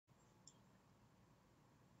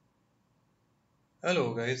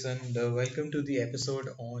Hello, guys, and welcome to the episode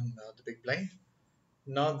on the Big Blind.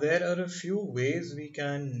 Now, there are a few ways we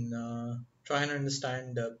can try and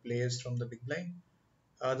understand players from the Big Blind.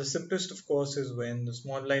 The simplest, of course, is when the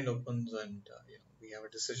small blind opens and we have a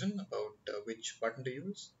decision about which button to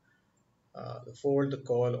use, the fold, the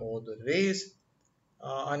call, or the raise.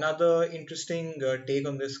 Another interesting take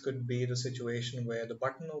on this could be the situation where the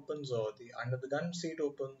button opens or the under the gun seat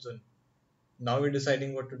opens, and now we're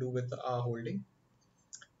deciding what to do with our holding.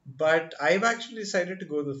 But I've actually decided to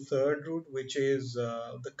go the third route, which is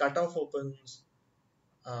the cutoff opens,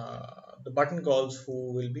 the button calls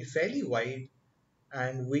who will be fairly wide,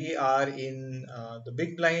 and we are in the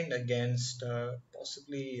big blind against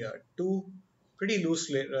possibly two pretty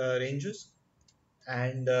loose ranges,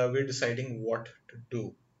 and we're deciding what to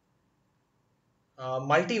do.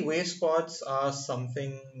 Multi-way spots are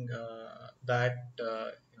something that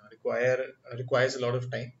requires a lot of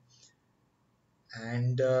time,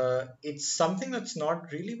 and it's something that's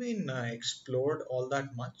not really been explored all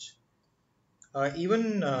that much.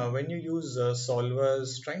 Even when you use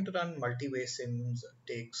solvers, trying to run multi-way sims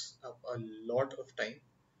takes up a lot of time,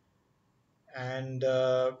 and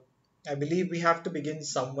I believe we have to begin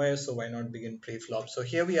somewhere, so why not begin pre-flop? So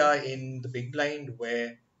here we are in the big blind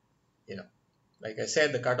where, you know, like I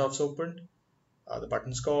said, the cutoff's opened, the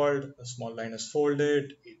button's called, the small line is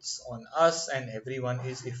folded, it's on us, and everyone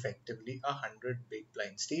is effectively 100 big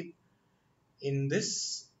blinds deep in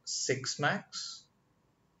this 6 max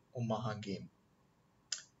Omaha game.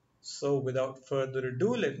 So without further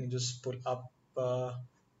ado, let me just pull up the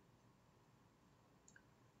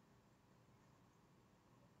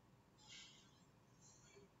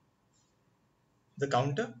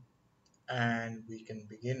counter and we can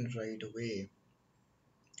begin right away.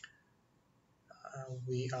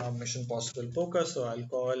 We are Mission Possible Poker, so I'll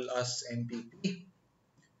call us MPP,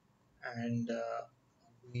 and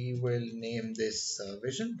we will name this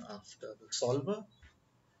vision after the solver,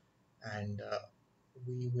 and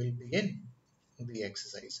we will begin the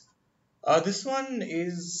exercise. This one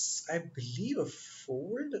is, I believe, a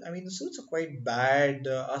fold. I mean, the suits are quite bad.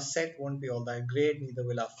 Our set won't be all that great, neither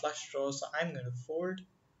will our flush draw, so I'm going to fold.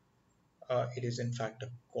 It is, in fact, a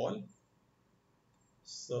call.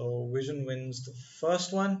 So Vision wins the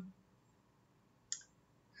first one,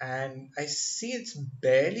 and I see it's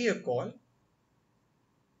barely a call.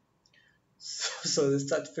 So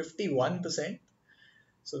it's at 51%.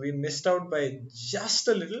 So we missed out by just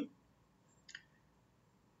a little.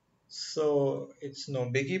 So it's no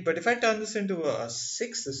biggie. But if I turn this into a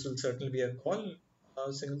six, this will certainly be a call.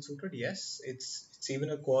 Single suited, yes. It's even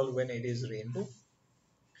a call when it is rainbow.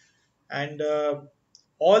 And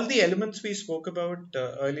all the elements we spoke about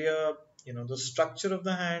earlier, the structure of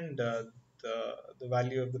the hand, the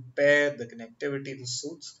value of the pair, the connectivity, the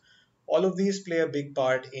suits, all of these play a big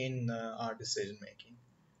part in our decision making.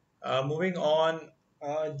 Moving on,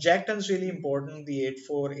 Jack 10 is really important. The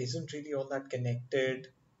 8-4 isn't really all that connected.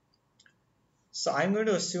 So I'm going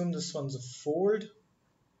to assume this one's a fold,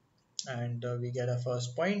 and we get our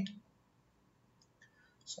first point.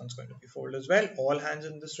 This one's going to be fold as well. All hands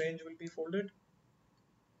in this range will be folded.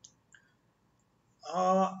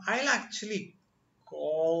 I'll actually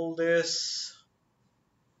call this,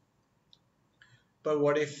 but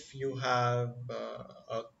what if you have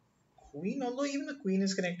a queen? Although even the queen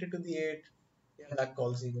is connected to the 8, yeah, that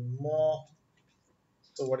calls even more.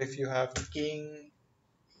 So what if you have king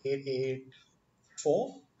 8 8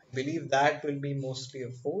 4? I believe that will be mostly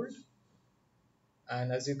a fold.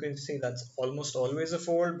 And as you can see, that's almost always a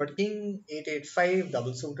fold. But king 8 8 5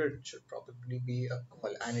 double suited should probably be a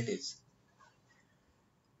call, and it is.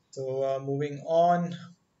 So moving on,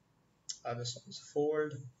 this one's a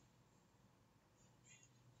fold.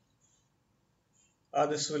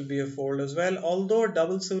 This will be a fold as well. Although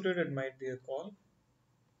double suited, it might be a call.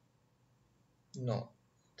 No,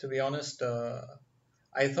 to be honest,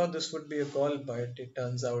 I thought this would be a call, but it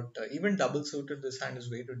turns out even double suited, this hand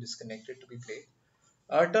is way too disconnected to be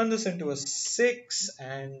played. Turn this into a 6,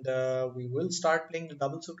 and we will start playing the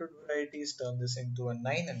double suited varieties. Turn this into a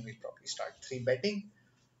 9, and we'll probably start 3 betting.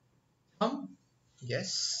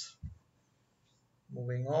 Yes.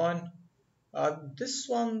 Moving on. This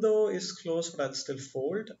one though is close, but I'll still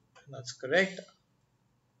fold. That's correct.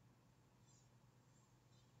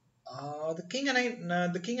 The king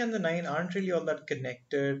and the 9 aren't really all that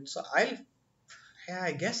connected, so yeah,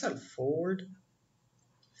 I guess I'll fold.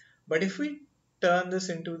 But if we turn this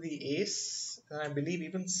into the ace, then I believe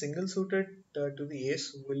even single suited to the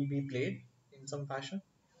ace will be played in some fashion.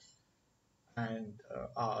 And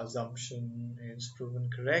our assumption is proven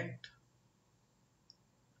correct.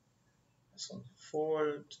 This one's a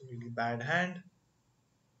fold, it's a really bad hand.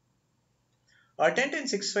 10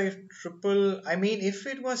 6 5 triple. I mean, if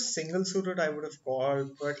it was single suited, I would have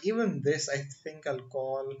called, but even this, I think I'll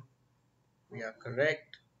call. We are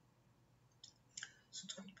correct. So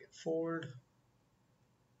it's going to be a fold.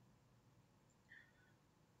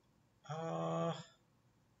 Uh,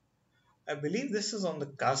 I believe this is on the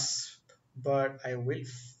cusp, but I will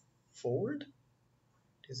fold.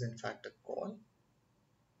 It is in fact a call.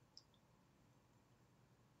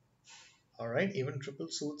 All right, even triple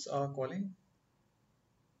suits are calling.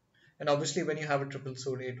 And obviously, when you have a triple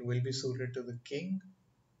suit, it will be suited to the king.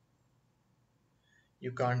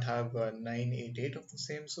 You can't have 9 8 8 of the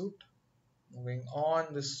same suit. Moving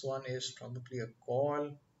on, this one is probably a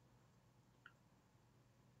call.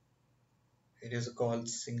 It is a call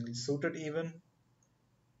single suited even.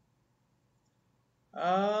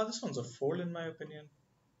 This one's a fold in my opinion.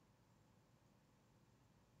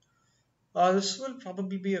 This will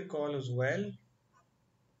probably be a call as well.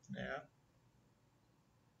 Yeah,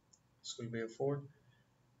 this will be a fold.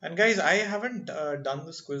 And guys, I haven't done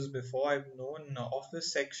this quiz before. I've known of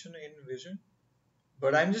this section in Vision,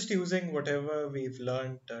 but I'm just using whatever we've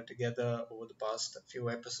learned together over the past few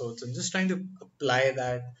episodes and just trying to apply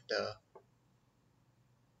that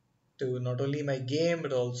to not only my game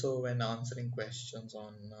but also when answering questions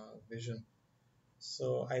on Vision.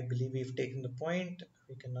 So I believe we've taken the point.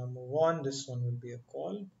 We can now move on. This one will be a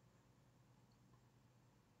call.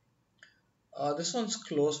 This one's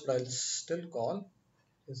close, but I'll still call.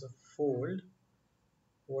 Is a fold.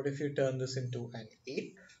 What if you turn this into an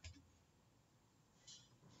 8?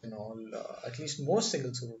 And all, at least most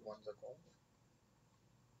single suited ones are called.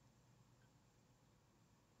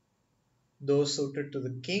 Those suited to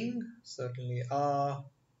the king certainly are,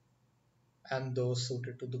 and those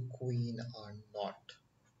suited to the queen are not.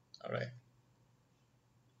 All right,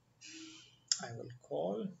 I will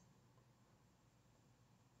call.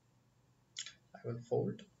 I will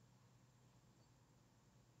fold.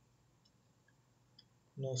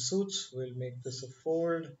 No suits will make this a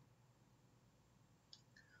fold.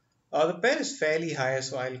 The pair is fairly high,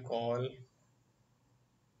 so I'll call.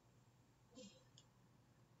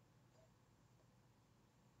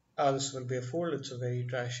 This will be a fold. It's a very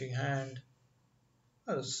trashy hand.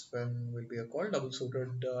 This one will be a call. Double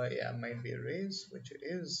suited, yeah, might be a raise, which it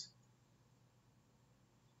is.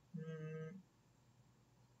 Mm,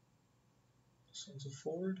 this one's a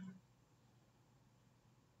fold.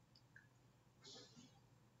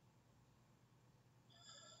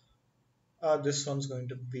 This one's going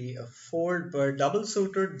to be a fold, but double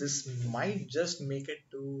suited, this might just make it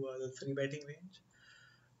to the 3 betting range.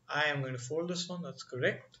 I am going to fold this one, that's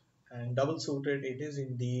correct. And double suited, it is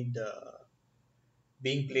indeed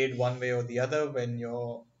being played one way or the other. When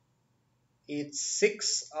your 8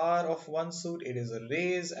 6 are of one suit, it is a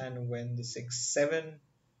raise, and when the 6 7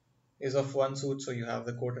 is of one suit, so you have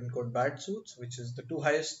the quote unquote bad suits, which is the two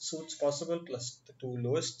highest suits possible plus the two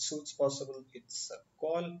lowest suits possible, it's a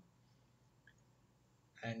call.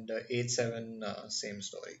 And 8 7, same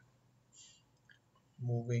story.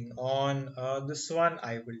 Moving on, this one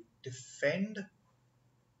I will defend,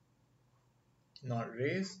 not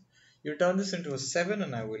raise. You turn this into a 7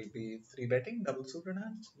 and I will be 3 betting double suited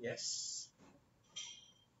hands. Yes.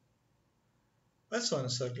 This one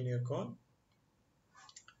is certainly a call.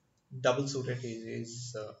 Double suited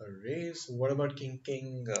is a raise. What about king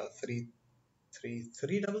king 3 3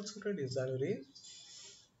 3 double suited? Is that a raise?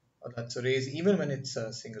 Oh, that's a raise even when it's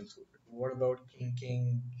single suited. What about king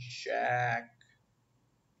king jack?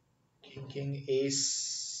 King king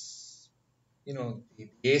ace, the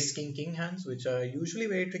ace king king hands, which are usually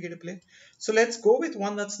very tricky to play. So let's go with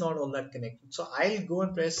one that's not all that connected. So I'll go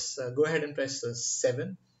ahead and press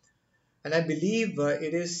 7, and I believe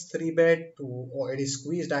it is 3 bet to, or it is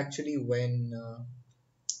squeezed actually when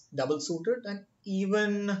double suited and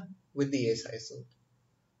even with the ace high suit.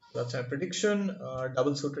 That's my prediction.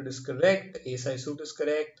 Double suited is correct. Ace high suit is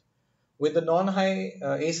correct. With the non-high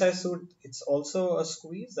ace-high suit, it's also a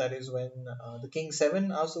squeeze. That is when the king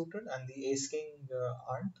 7 are suited and the ace king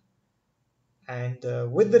aren't.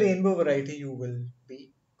 And with the rainbow variety, you will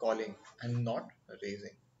be calling and not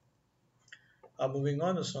raising. Moving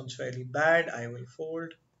on, this one's fairly bad. I will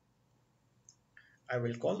fold. I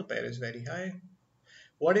will call. The pair is very high.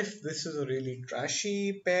 What if this is a really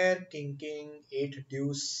trashy pair? King king 8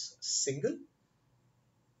 deuce single.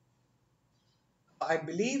 I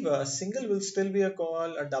believe a single will still be a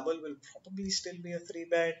call. A double will probably still be a 3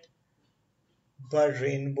 bet. But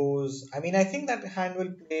rainbows, I mean, I think that hand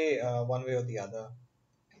will play one way or the other.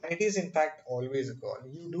 And it is, in fact, always a call.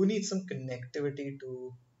 You do need some connectivity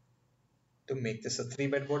to make this a 3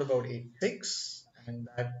 bet. What about 8 6? And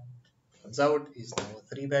that turns out is now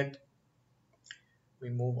a 3 bet. We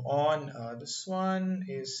move on. This one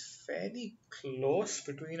is fairly close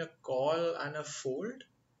between a call and a fold.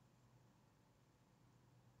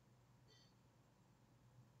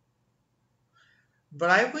 But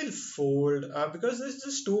I will fold because there's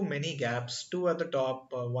just too many gaps. Two at the top,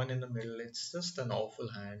 one in the middle. It's just an awful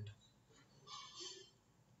hand.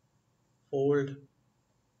 Fold.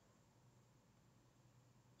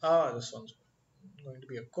 This one's going to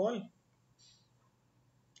be a call.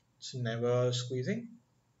 It's never squeezing.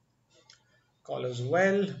 Call as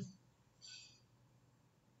well.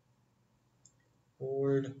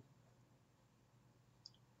 Fold.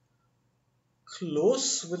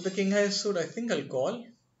 Close with the king high suit. I think I'll call.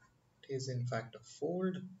 It is in fact a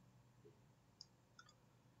fold.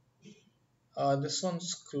 This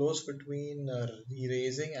one's close between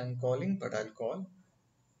re-raising and calling, but I'll call.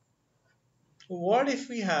 What if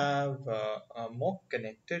we have a more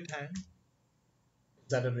connected hand?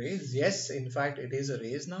 Is that a raise? Yes, in fact, it is a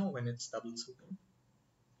raise now when it's double suited.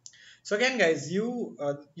 So again, guys, you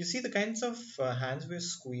see the kinds of hands we're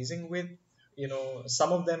squeezing with.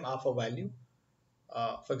 Some of them are for value.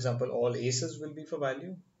 For example, all aces will be for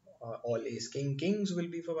value. All ace king kings will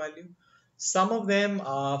be for value. Some of them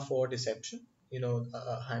are for deception.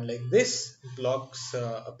 A hand like this blocks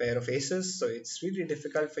a pair of aces, so it's really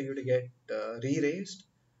difficult for you to get re-raised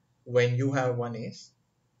when you have one ace.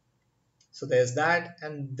 So there's that,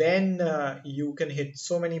 and then you can hit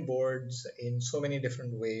so many boards in so many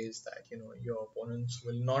different ways that your opponents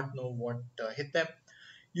will not know what hit them.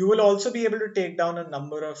 You will also be able to take down a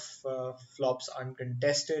number of flops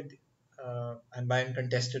uncontested, and by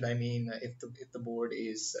uncontested I mean if the board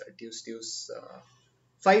is deuce deuce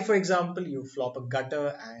five, for example, you flop a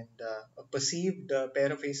gutter and a perceived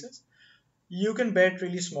pair of aces. You can bet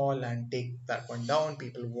really small and take that one down.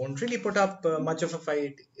 People won't really put up much of a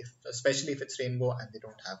fight, especially if it's rainbow and they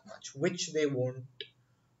don't have much, which they won't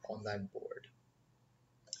on that board.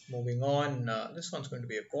 Moving on, this one's going to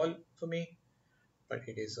be a call for me, but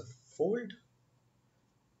it is a fold.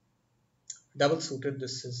 Double suited,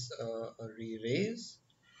 this is a re-raise.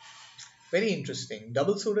 Very interesting.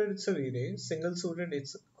 Double suited, it's a re-raise. Single suited,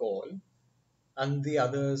 it's a call. And the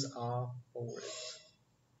others are folds.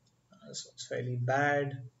 This one's fairly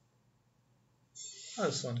bad.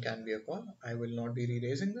 This one can be a call. I will not be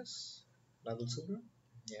re-raising this. Double suited.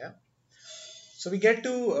 Yeah. So we get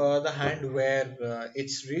to the hand where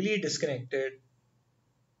it's really disconnected,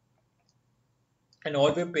 and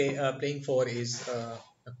all we're playing for is a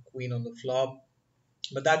queen on the flop.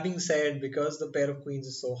 But that being said, because the pair of queens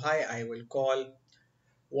is so high, I will call.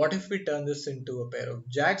 What if we turn this into a pair of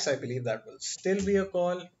jacks? I believe that will still be a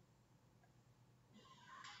call.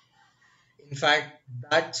 In fact,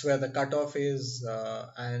 that's where the cutoff is,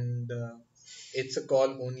 and it's a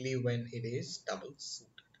call only when it is double suited.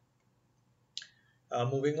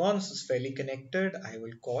 Moving on, this is fairly connected. I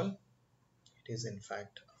will call. It is in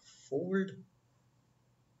fact a fold.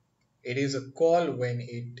 It is a call when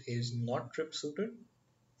it is not trip suited.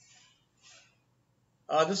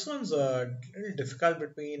 This one's a little difficult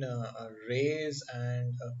between a raise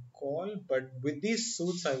and a call, but with these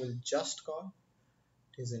suits, I will just call.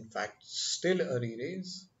 It is in fact still a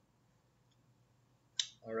re-raise.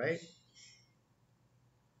 All right.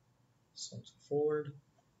 This one's a fold.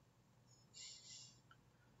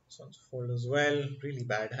 This one's a fold as well. Really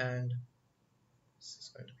bad hand. This is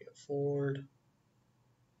going to be a fold.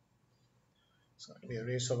 It's going to be a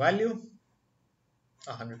raise for value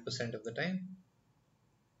 100% of the time.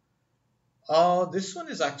 This one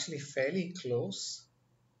is actually fairly close,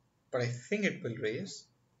 but I think it will raise.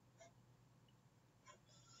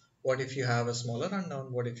 What if you have a smaller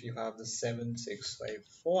rundown? What if you have the 7, 6, 5,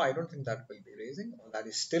 4? I don't think that will be raising, or that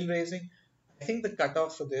is still raising. I think the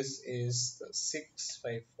cutoff for this is the 6,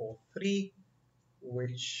 5, 4, 3,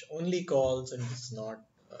 which only calls and does not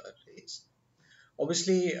raise.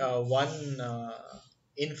 Obviously, one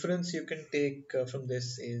inference you can take from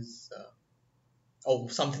this is,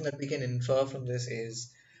 something that we can infer from this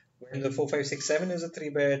is when the 4, 5, 6, 7 is a 3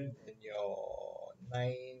 bet, then your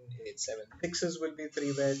 9, 8, 7, 6s will be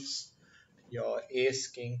 3 bets. Your ace,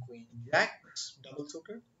 king, queen, jacks, double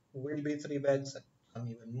suited, will be 3 bets, and some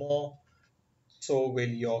even more. So will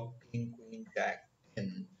your king, queen, jack,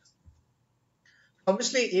 10.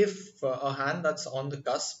 Obviously, if a hand that's on the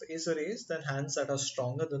cusp is a raise, then hands that are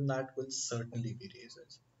stronger than that will certainly be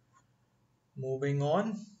raises. Moving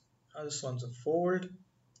on, this one's a fold.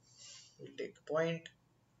 We'll take the point.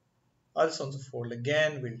 This one's a fold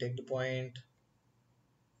again. We'll take the point.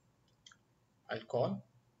 I'll call.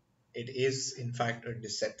 It is in fact a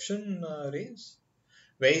deception raise,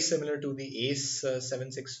 very similar to the ace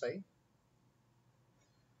 7, 6, 5.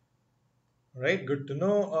 Right, good to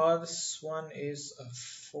know. This one is a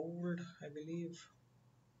fold, I believe.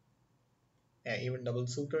 Yeah, even double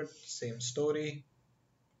suited, same story.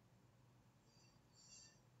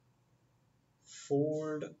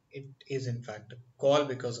 Fold, it is in fact a call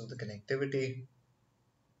because of the connectivity.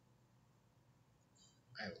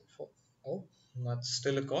 I will fold. Oh, not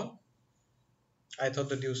still a call. I thought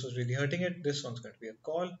the deuce was really hurting it. This one's going to be a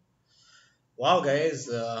call. Wow, guys,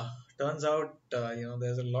 turns out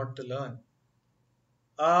there's a lot to learn.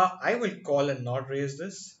 I will call and not raise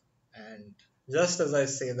this, and just as I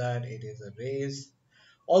say that, it is a raise.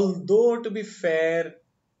 Although to be fair,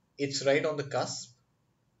 it's right on the cusp.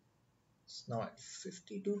 It's now at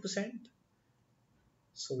 52%.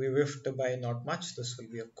 So we whiffed by not much. This will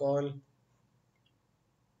be a call.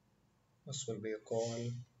 This will be a call.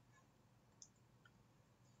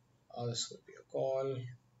 This will be a call.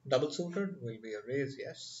 Double suited will be a raise,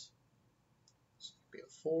 yes. This will be a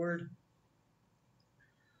fold.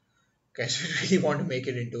 Guys, we really want to make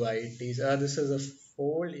it into IETs. This is a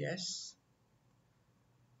fold, yes.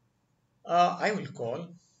 I will call.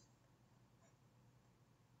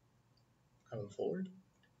 I will fold.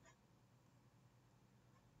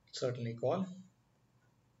 Certainly call.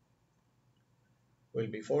 Will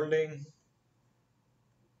be folding.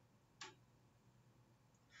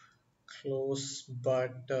 Close,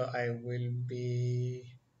 but I will be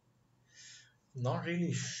not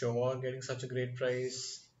really sure getting such a great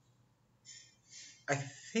price. I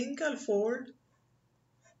think I'll fold.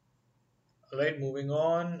 Alright, moving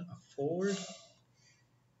on. A fold.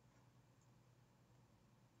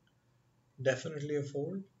 Definitely a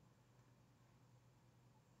fold.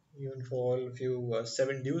 Even for all of you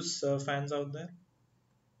seven deuce fans out there.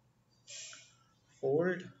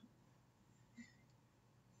 Fold.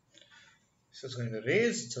 This is going to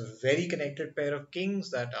raise. It's a very connected pair of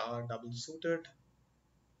kings that are double suited.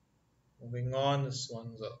 Moving on, this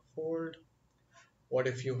one's a fold. What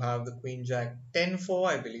if you have the queen jack 10-4?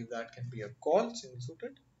 I believe that can be a call, single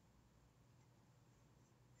suited.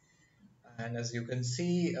 And as you can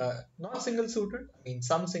see, not single suited. I mean,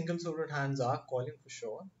 some single suited hands are calling for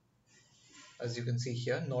sure. As you can see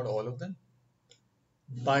here, not all of them,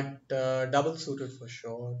 but double suited for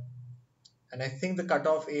sure. And I think the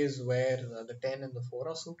cutoff is where the 10 and the 4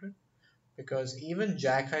 are suited, because even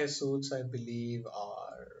jack high suits, I believe,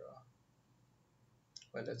 are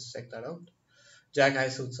well. Let's check that out. Jack high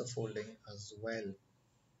suits are folding as well.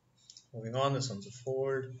 Moving on, this one's a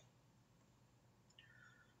fold.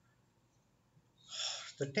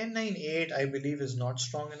 The 10-9-8, I believe, is not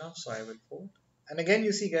strong enough, so I will fold. And again,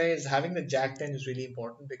 you see, guys, having the Jack 10 is really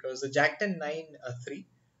important because the Jack 10 9 3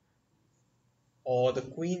 or the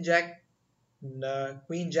Queen Jack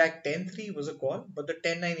 10 3 was a call, but the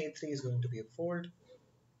 10-9-8-3 is going to be a fold.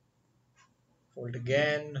 Fold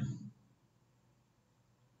again.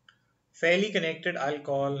 Fairly connected, I'll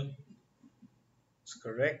call. It's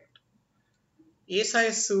correct. Ace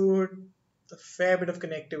high suit, a fair bit of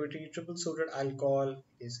connectivity. Triple suited, I'll call.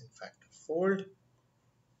 It is in fact a fold.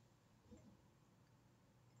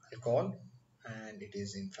 I'll call, and it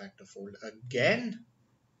is in fact a fold again.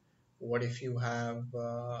 What if you have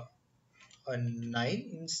a 9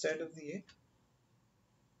 instead of the 8?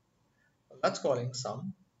 Well, that's calling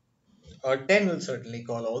some. A 10 will certainly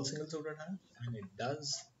call all single suited hands, and it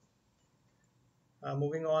does.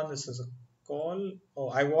 Moving on, this is a call. Oh,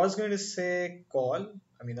 I was going to say call.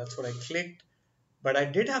 I mean, that's what I clicked. But I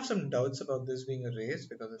did have some doubts about this being a raise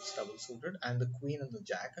because it's double suited and the queen and the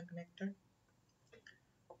jack are connected.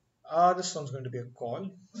 This one's going to be a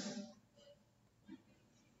call.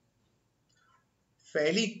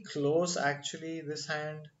 Fairly close, actually, this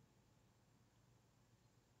hand.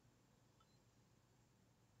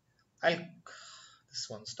 I'll. This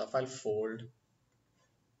one's tough. I'll fold.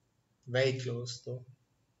 Very close, though.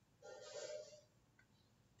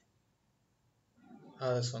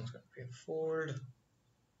 This one's going to be a fold.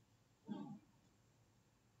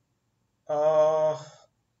 Uh,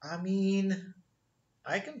 I mean,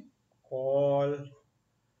 I can call.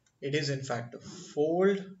 It is in fact a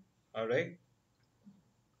fold. All right.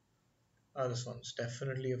 This one's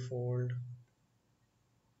definitely a fold.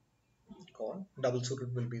 Call. Double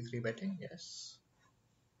suited will be three betting. Yes.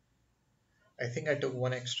 I think I took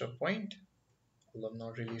one extra point. Although I'm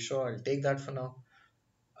not really sure. I'll take that for now.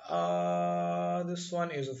 This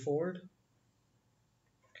one is a fold.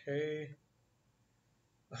 Okay.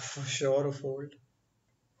 For sure a fold.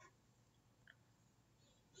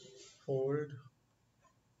 Fold.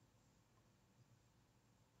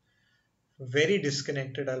 Very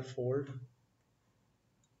disconnected. I'll fold.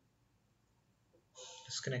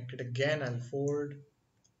 Disconnected again. I'll fold.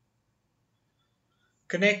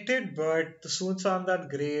 Connected, but the suits aren't that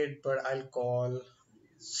great, but I'll call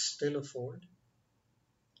still a fold.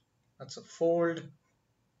 That's a fold.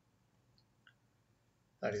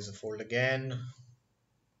 That is a fold again.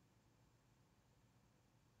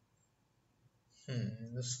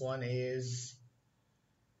 This one is,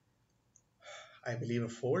 I believe, a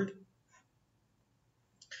fold.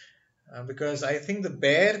 Because I think the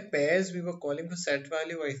bare pairs we were calling for set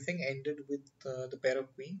value, I think ended with the pair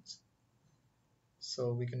of queens.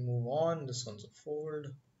 So we can move on. This one's a fold.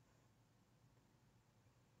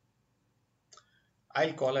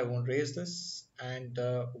 I'll call, I won't raise this. And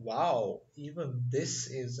wow, even this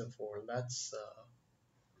is a fold. That's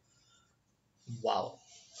wow.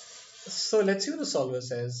 So let's see what the solver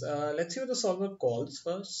says. Let's see what the solver calls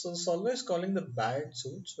first. So the solver is calling the bad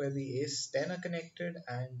suits where the ace 10 are connected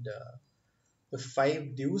and the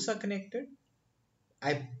 5 deuce are connected.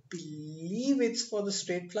 I believe it's for the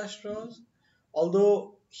straight flush draws.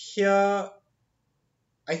 Although here,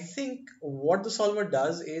 I think what the solver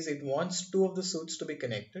does is it wants two of the suits to be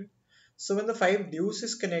connected. So when the 5 deuce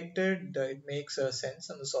is connected, it makes sense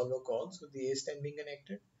and the solver calls with the ace 10 being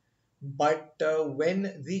connected. But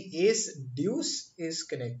when the ace deuce is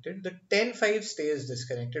connected, the 10-5 stays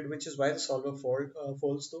disconnected, which is why the solver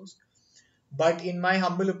folds those. But in my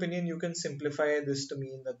humble opinion, you can simplify this to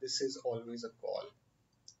mean that this is always a call.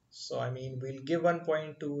 So, I mean, we'll give 1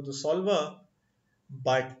 point to the solver,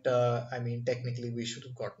 but I mean, technically, we should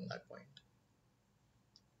have gotten that point.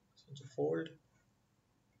 So, it's a fold.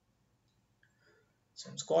 This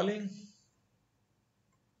one's calling.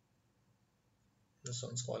 This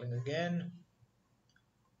one's calling again.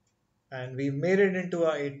 And we made it into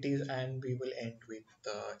our 80s, and we will end with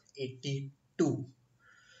 82.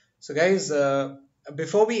 So, guys,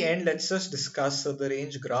 before we end, let's just discuss the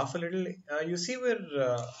range graph a little. You see,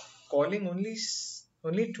 we're calling only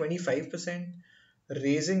 25%,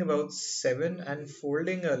 raising about 7, and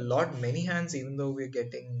folding a lot many hands, even though we're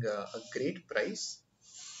getting a great price.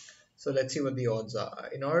 So let's see what the odds are.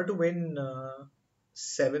 In order to win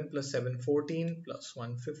 7 plus 7, 14 plus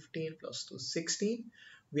 1, 15 plus 2, 16,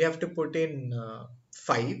 we have to put in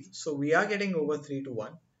 5. So we are getting over 3 to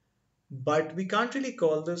 1. But we can't really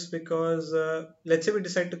call this because let's say we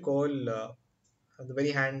decide to call the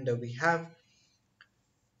very hand we have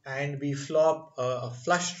and we flop a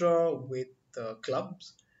flush draw with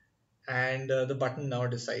clubs and the button now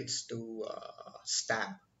decides to stab.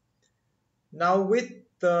 Now with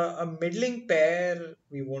a middling pair,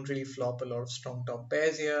 we won't really flop a lot of strong top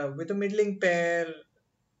pairs here. With a middling pair,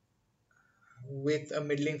 with a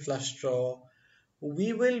middling flush draw,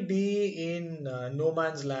 we will be in no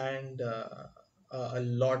man's land a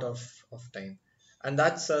lot of time. And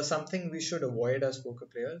that's something we should avoid as poker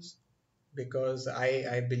players because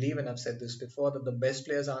I believe, and I've said this before, that the best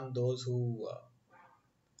players aren't those who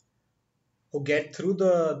get through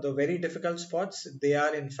the very difficult spots. They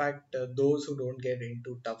are, in fact, those who don't get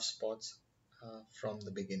into tough spots from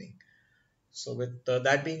the beginning. So, with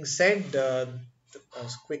that being said,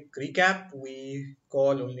 as quick recap, we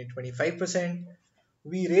call only 25%.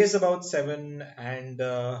 We raised about 7 and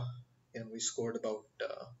we scored about,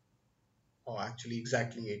 oh, actually,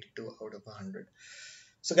 exactly 82 out of 100.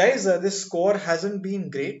 So, guys, this score hasn't been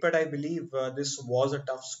great, but I believe this was a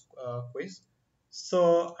tough quiz.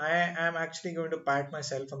 So, I am actually going to pat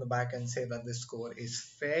myself on the back and say that this score is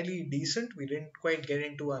fairly decent. We didn't quite get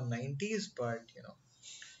into our 90s, but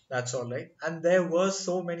that's all right. And there were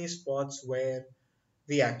so many spots where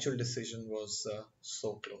the actual decision was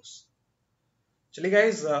so close. Actually,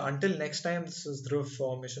 guys, until next time, this is Dhruv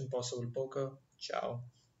for Mission Possible Poker. Ciao.